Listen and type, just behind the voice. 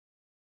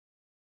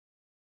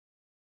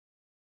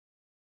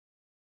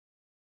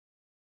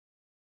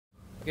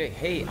Okay,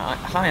 hey,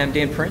 hi, I'm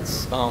Dan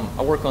Prince.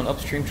 I work on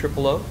upstream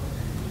TripleO.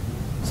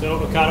 So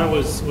Ocata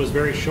was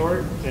very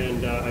short,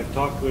 and I've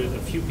talked with a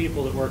few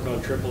people that work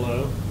on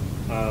TripleO.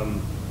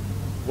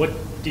 What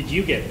did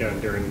you get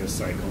done during this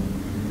cycle?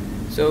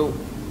 So,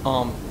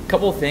 a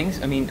couple of things.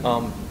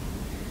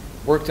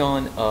 Worked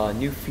on a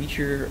new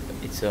feature.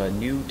 It's a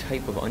new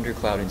type of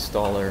undercloud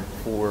installer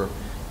for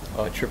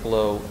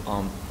TripleO.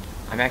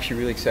 I'm actually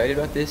really excited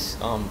about this.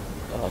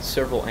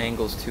 Several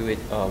angles to it.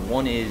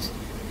 One is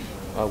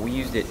we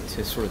used it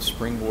to sort of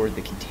springboard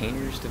the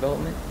containers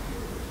development.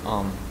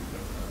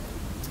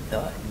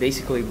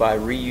 Basically, by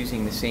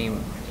reusing the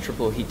same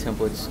TripleO heat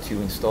templates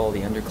to install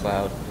the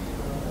undercloud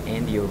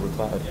and the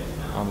overcloud,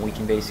 we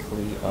can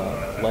basically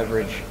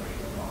leverage,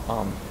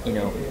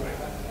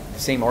 the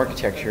same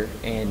architecture,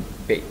 and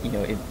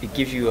it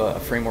gives you a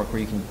framework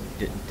where you can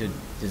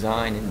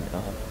design and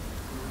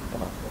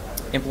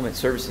implement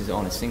services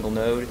on a single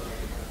node,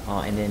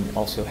 and then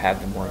also have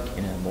them work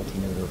in a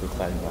multi-node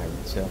overcloud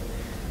environment. So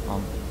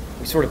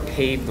we sort of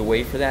paved the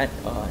way for that.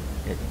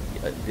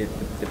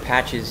 The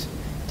patches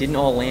didn't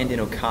all land in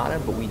Ocata,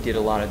 but we did a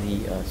lot of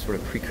the sort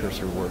of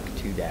precursor work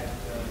to that.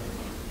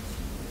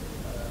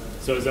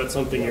 So is that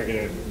something you're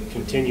going to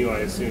continue, I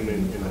assume,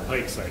 in the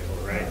Pike cycle,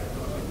 right?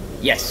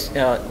 Yes,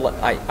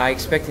 I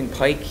expect in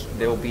Pike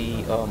there'll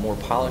be more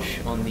polish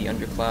on the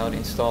undercloud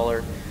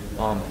installer.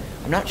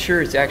 I'm not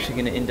sure it's actually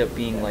going to end up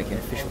being like an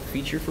official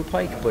feature for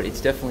Pike, but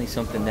it's definitely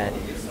something that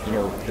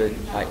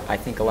I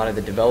think a lot of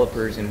the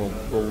developers and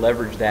will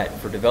leverage that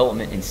for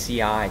development and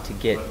CI to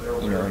get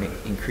an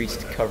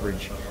increased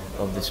coverage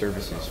of the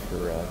services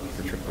for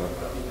TripleO.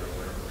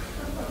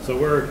 So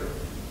we're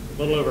a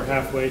little over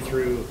halfway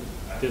through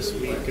this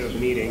week of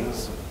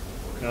meetings.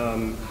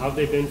 How've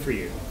they been for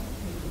you?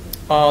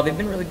 They've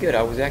been really good.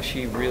 I was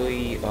actually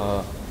really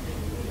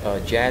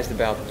jazzed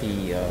about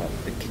the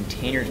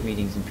containers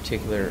meetings in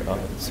particular,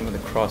 some of the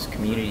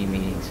cross-community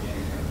meetings.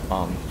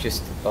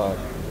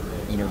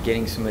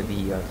 Getting some of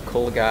the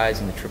Cola guys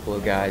and the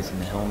TripleO guys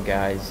and the Helm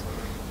guys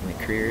and the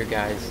Career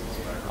guys.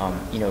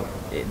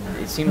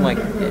 It seemed like,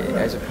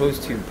 as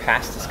opposed to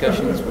past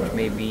discussions, which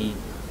may be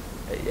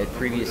at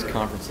previous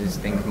conferences,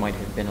 things might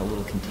have been a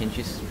little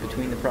contentious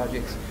between the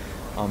projects.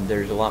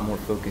 There's a lot more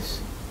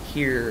focus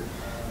here.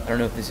 I don't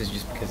know if this is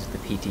just because of the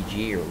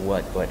PTG or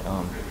what, but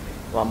a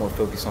lot more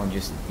focus on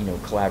just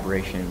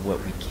collaboration and what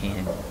we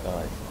can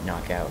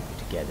knock out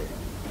together.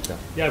 So.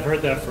 Yeah, I've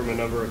heard that from a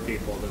number of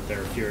people, that there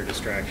are fewer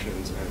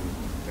distractions and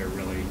they're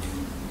really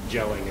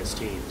gelling as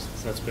teams.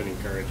 So that's been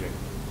encouraging.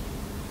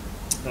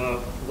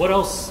 What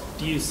else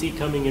do you see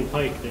coming in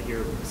Pike that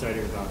you're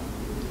excited about?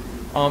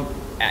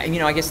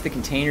 I guess the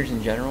containers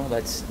in general.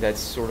 That's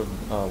sort of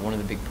one of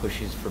the big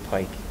pushes for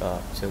Pike.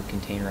 So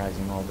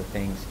containerizing all the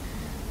things.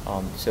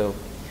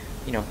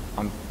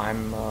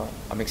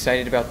 I'm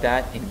excited about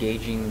that.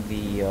 Engaging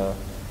the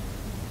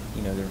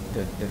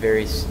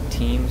various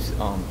teams.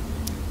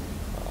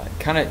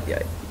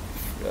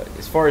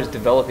 As far as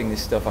developing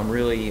this stuff, I'm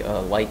really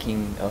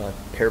liking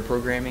pair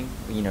programming.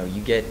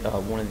 You get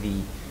one of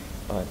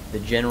the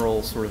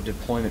general sort of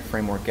deployment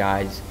framework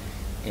guys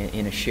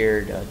in a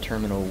shared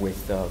terminal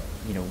with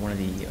one of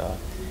the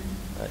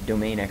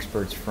domain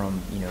experts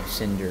from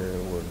Cinder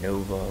or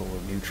Nova or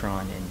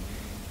Neutron,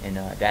 and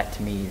that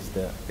to me is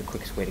the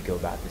quickest way to go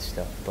about this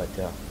stuff. But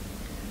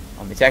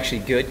it's actually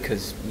good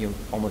because you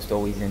almost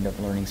always end up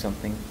learning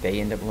something. They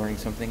end up learning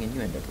something, and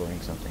you end up learning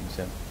something.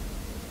 So.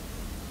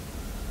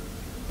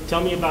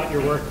 Tell me about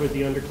your work with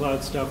the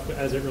undercloud stuff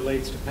as it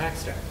relates to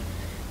PackStack.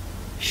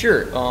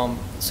 Sure.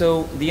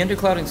 So the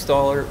undercloud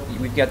installer,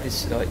 we've got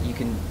this. You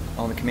can,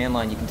 on the command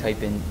line, you can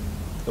type in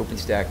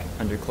OpenStack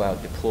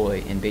undercloud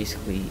deploy, and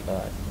basically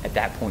at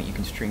that point you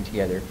can string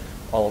together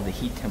all of the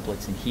heat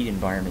templates and heat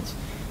environments.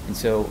 And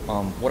so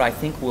what I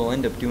think we'll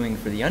end up doing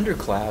for the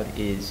undercloud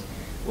is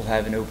we'll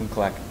have an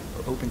OpenStack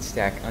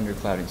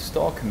undercloud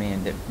install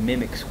command that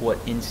mimics what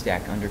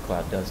instack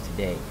undercloud does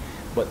today.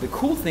 But the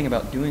cool thing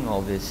about doing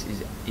all this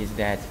is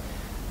that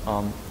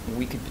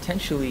we could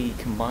potentially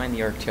combine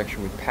the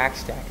architecture with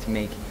PackStack to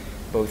make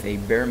both a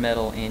bare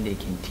metal and a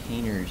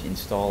containers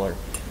installer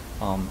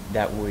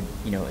that would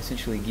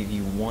essentially give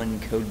you one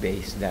code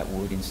base that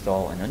would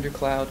install an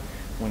undercloud,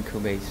 one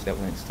code base that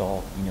would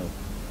install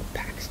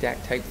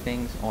PackStack type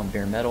things on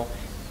bare metal.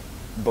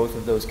 Both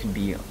of those can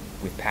be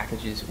with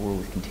packages or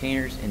with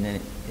containers, and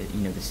then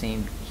the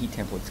same heat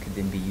templates could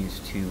then be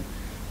used to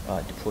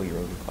deploy your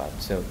overcloud.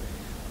 So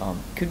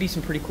could be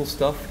some pretty cool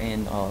stuff,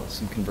 and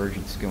some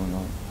convergence going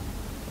on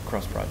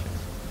across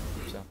projects.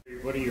 So.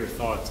 What are your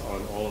thoughts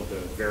on all of the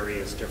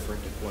various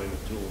different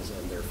deployment tools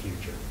and their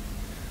future?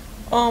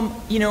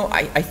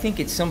 I think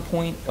at some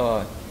point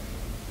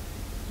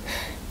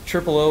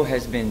TripleO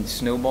has been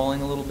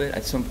snowballing a little bit.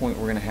 At some point,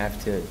 we're going to have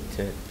to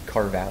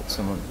carve out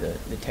some of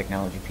the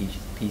technology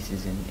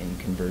pieces and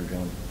converge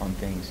on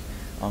things.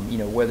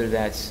 Whether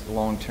that's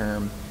long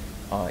term,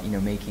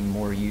 making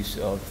more use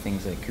of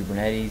things like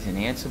Kubernetes and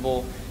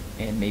Ansible,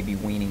 and maybe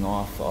weaning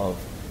off of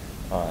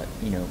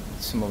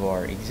some of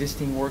our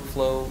existing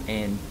workflow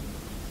and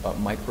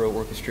micro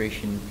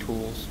orchestration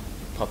tools,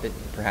 puppet,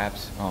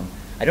 perhaps.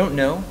 I don't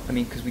know. I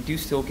mean, because we do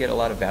still get a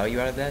lot of value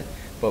out of that,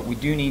 but we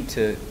do need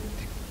to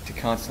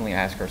constantly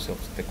ask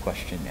ourselves the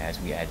question as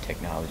we add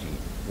technology: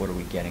 what are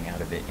we getting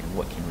out of it, and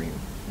what can we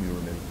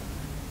remove?